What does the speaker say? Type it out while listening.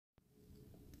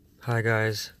Hi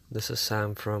guys, this is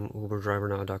Sam from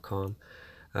uberdrivernow.com.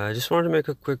 I just wanted to make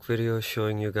a quick video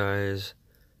showing you guys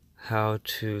how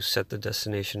to set the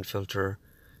destination filter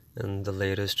in the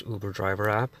latest Uber driver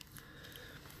app.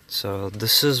 So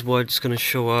this is what's going to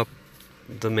show up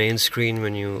the main screen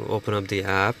when you open up the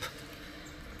app.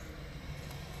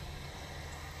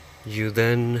 You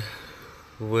then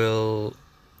will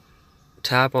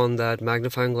tap on that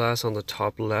magnifying glass on the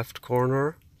top left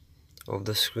corner of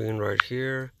the screen right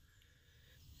here,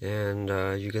 and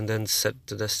you can then set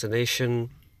the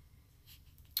destination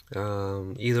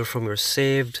either from your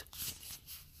saved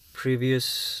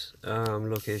previous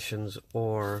locations,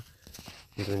 or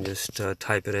you can just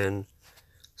type it in.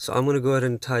 So I'm going to go ahead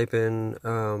and type in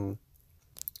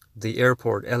the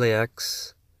airport,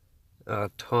 LAX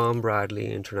Tom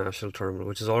Bradley International Terminal,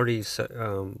 which is already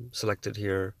selected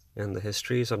here in the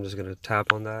history. So I'm just going to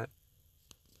tap on that,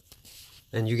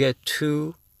 and you get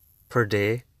 2 per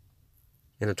day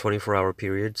in a 24-hour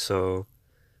period. So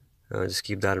just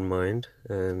keep that in mind.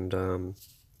 And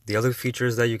the other feature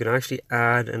is that you can actually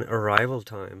add an arrival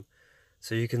time.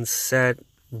 So you can set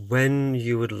when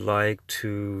you would like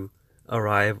to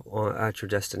arrive at your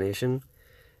destination,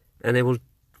 and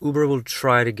Uber will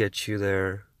try to get you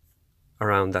there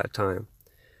around that time.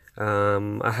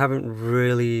 I haven't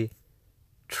really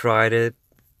tried it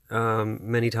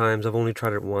many times. I've only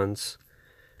tried it once.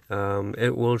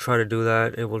 It will try to do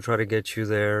that. It will try to get you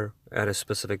there at a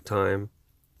specific time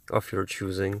of your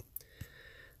choosing.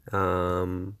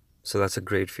 So that's a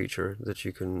great feature that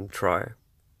you can try.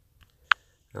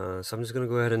 So I'm just going to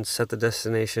go ahead and set the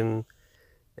destination,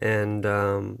 and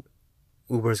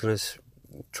Uber is going to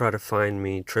try to find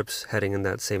me trips heading in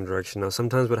that same direction. Now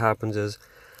sometimes what happens is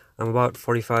I'm about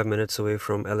 45 minutes away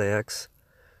from LAX,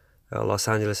 Los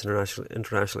Angeles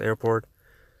International Airport.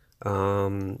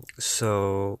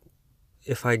 So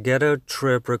if I get a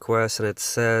trip request and it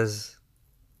says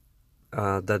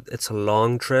that it's a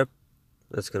long trip,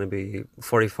 it's going to be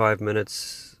 45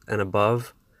 minutes and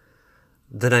above,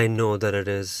 then I know that it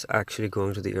is actually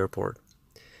going to the airport.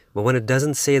 But when it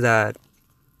doesn't say that,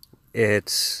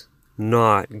 it's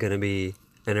not going to be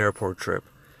an airport trip.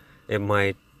 It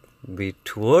might be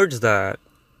towards that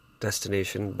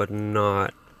destination, but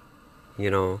not,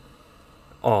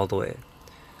 all the way.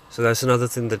 So that's another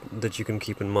thing that you can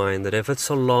keep in mind, that if it's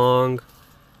a long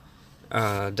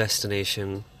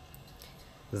destination,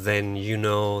 then you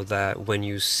know that when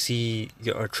you see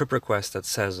a trip request that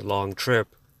says long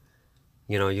trip,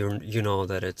 you know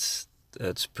that it's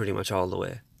pretty much all the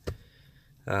way.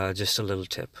 Just a little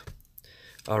tip.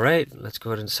 All right, let's go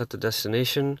ahead and set the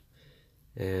destination,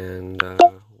 and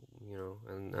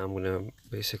and I'm gonna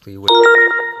basically wait for the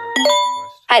request.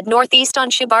 Head northeast on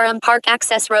Shubaram Park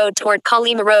Access Road toward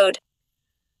Kalima Road.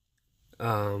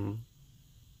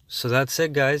 So that's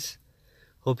it, guys.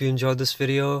 Hope you enjoyed this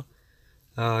video.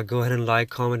 Go ahead and like,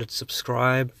 comment, and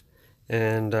subscribe,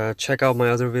 and check out my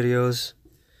other videos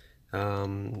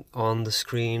on the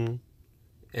screen,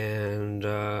 and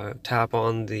tap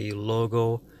on the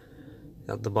logo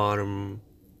at the bottom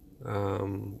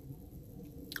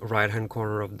right hand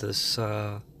corner of this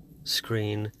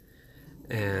screen,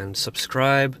 and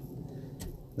subscribe.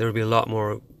 There will be a lot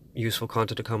more useful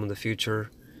content to come in the future.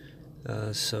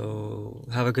 So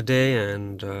have a good day,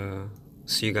 and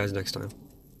see you guys next time.